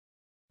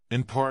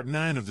In Part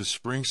 9 of the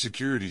Spring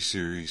Security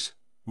series,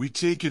 we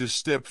take it a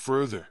step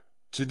further.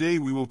 Today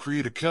we will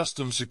create a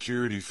custom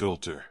security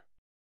filter.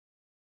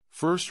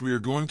 First we are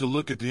going to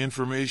look at the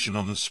information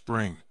on the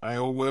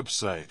Spring.io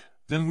website.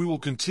 Then we will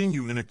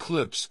continue in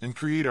Eclipse and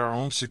create our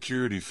own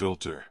security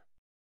filter.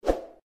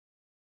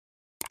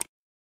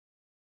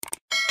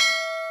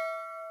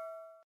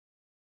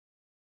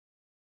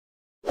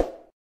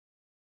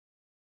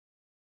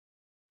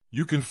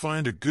 You can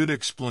find a good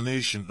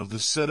explanation of the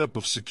setup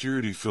of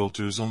security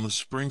filters on the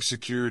Spring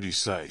Security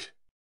site.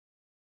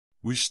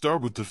 We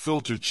start with the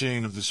filter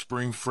chain of the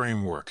Spring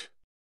framework.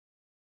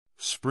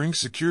 Spring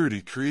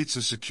Security creates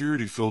a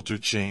security filter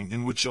chain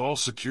in which all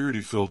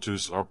security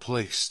filters are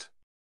placed.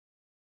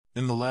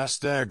 In the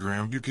last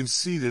diagram you can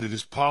see that it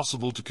is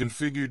possible to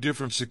configure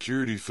different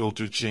security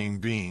filter chain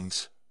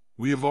beans.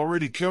 We have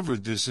already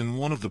covered this in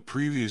one of the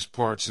previous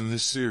parts in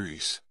this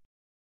series.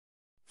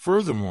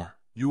 Furthermore,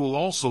 you will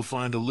also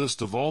find a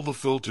list of all the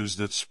filters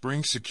that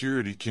Spring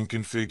Security can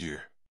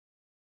configure.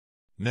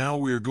 Now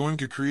we are going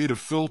to create a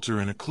filter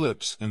in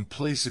Eclipse and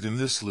place it in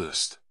this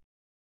list.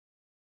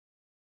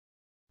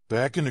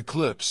 Back in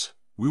Eclipse,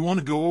 we want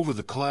to go over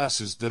the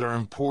classes that are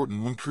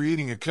important when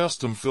creating a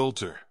custom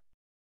filter.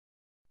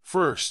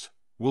 First,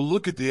 we'll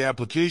look at the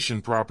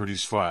application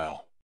properties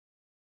file.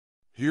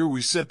 Here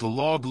we set the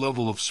log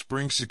level of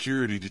Spring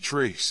Security to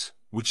trace,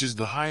 which is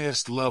the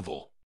highest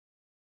level.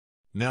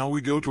 Now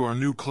we go to our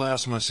new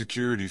class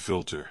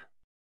MySecurityFilter.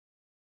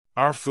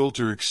 Our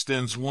filter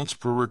extends once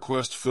per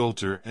request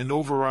filter and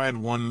override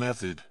one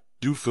method,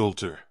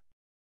 doFilter.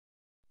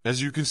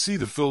 As you can see,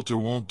 the filter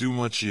won't do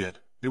much yet,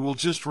 it will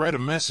just write a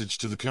message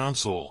to the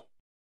console.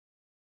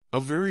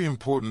 A very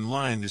important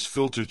line is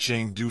filter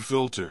chain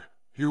doFilter.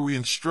 Here we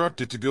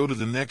instruct it to go to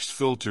the next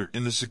filter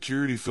in the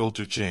security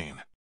filter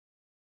chain.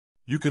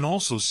 You can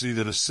also see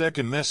that a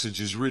second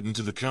message is written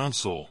to the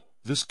console.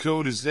 This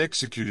code is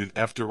executed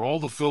after all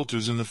the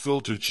filters in the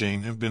filter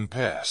chain have been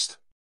passed.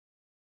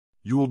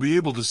 You will be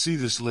able to see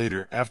this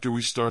later after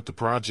we start the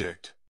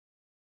project.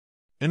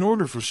 In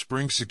order for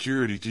Spring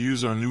Security to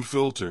use our new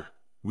filter,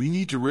 we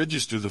need to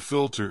register the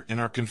filter in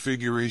our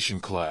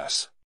configuration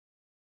class.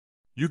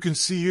 You can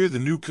see here the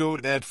new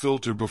code add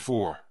filter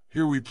before.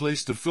 Here we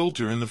place the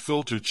filter in the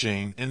filter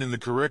chain and in the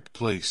correct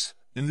place.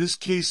 In this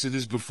case it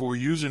is before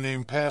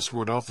username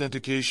password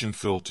authentication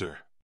filter.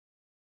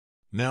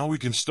 Now we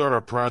can start our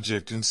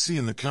project and see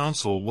in the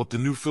console what the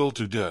new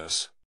filter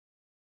does.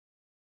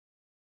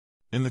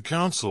 In the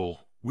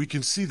console, we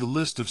can see the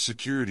list of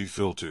security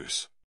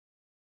filters.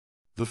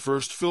 The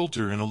first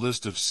filter in a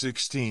list of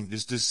 16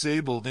 is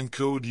Disable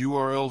Encode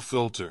URL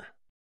Filter.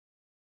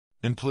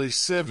 In place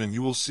 7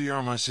 you will see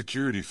our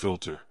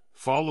MySecurityFilter,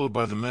 followed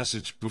by the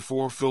message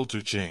Before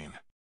Filter Chain.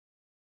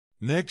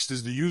 Next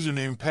is the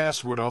Username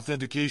Password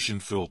Authentication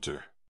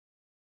Filter.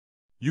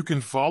 You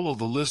can follow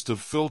the list of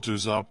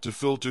filters up to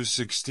filter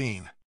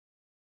 16.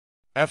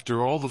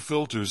 After all the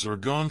filters are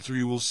gone through,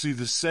 you will see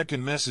the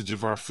second message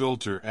of our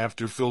filter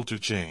after filter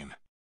chain.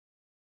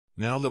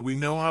 Now that we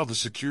know how the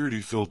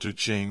security filter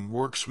chain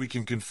works, we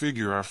can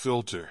configure our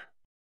filter.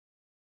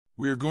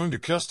 We are going to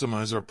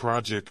customize our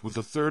project with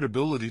a third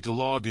ability to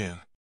log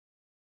in.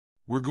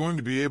 We're going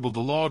to be able to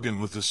log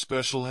in with a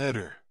special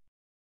header.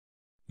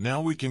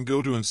 Now we can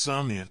go to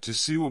Insomnia to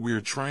see what we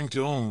are trying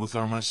to own with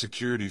our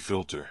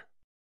MySecurityFilter.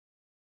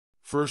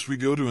 First we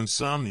go to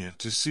Insomnia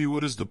to see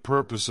what is the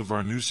purpose of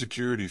our new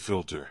security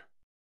filter.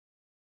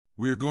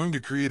 We are going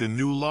to create a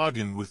new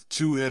login with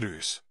two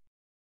headers.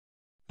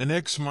 An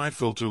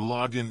XMyFilter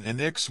login and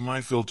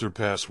XMyFilter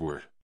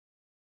password.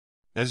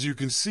 As you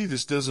can see,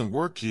 this doesn't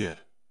work yet.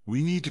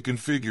 We need to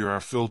configure our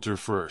filter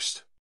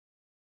first.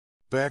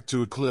 Back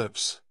to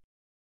Eclipse.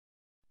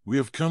 We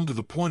have come to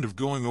the point of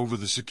going over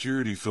the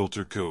security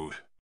filter code.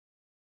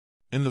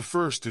 In the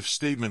first if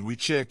statement we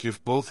check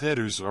if both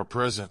headers are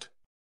present.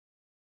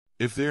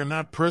 If they are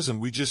not present,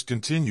 we just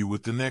continue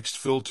with the next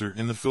filter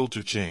in the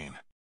filter chain.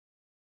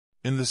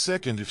 In the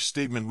second if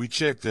statement we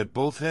check that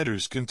both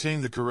headers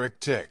contain the correct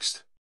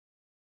text.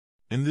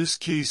 In this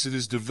case it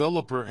is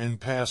developer and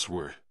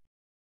password.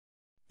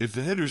 If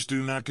the headers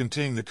do not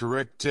contain the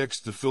correct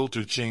text, the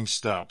filter chain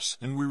stops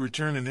and we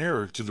return an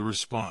error to the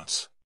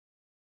response.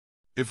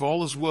 If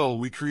all is well,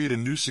 we create a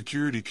new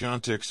security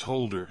context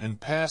holder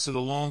and pass it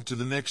along to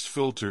the next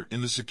filter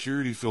in the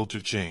security filter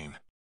chain.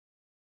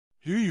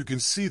 Here you can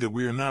see that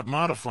we are not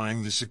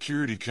modifying the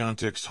security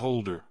context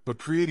holder, but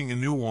creating a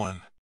new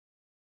one.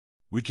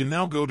 We can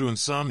now go to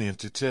Insomnia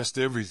to test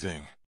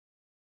everything.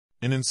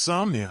 In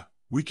Insomnia,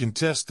 we can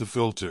test the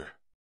filter.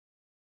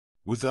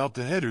 Without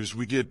the headers,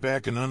 we get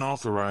back an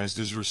unauthorized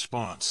as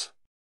response.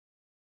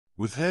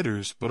 With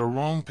headers but a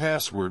wrong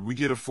password, we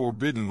get a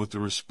forbidden with the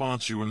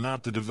response you are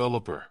not the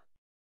developer.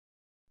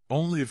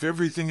 Only if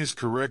everything is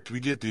correct we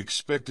get the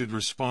expected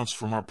response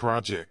from our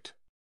project.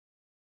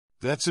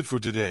 That's it for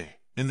today.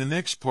 In the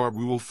next part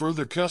we will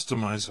further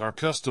customize our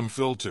custom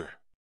filter.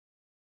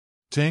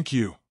 Thank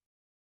you.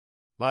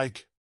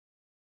 Like,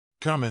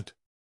 comment,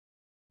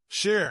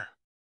 share,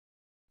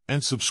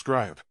 and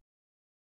subscribe.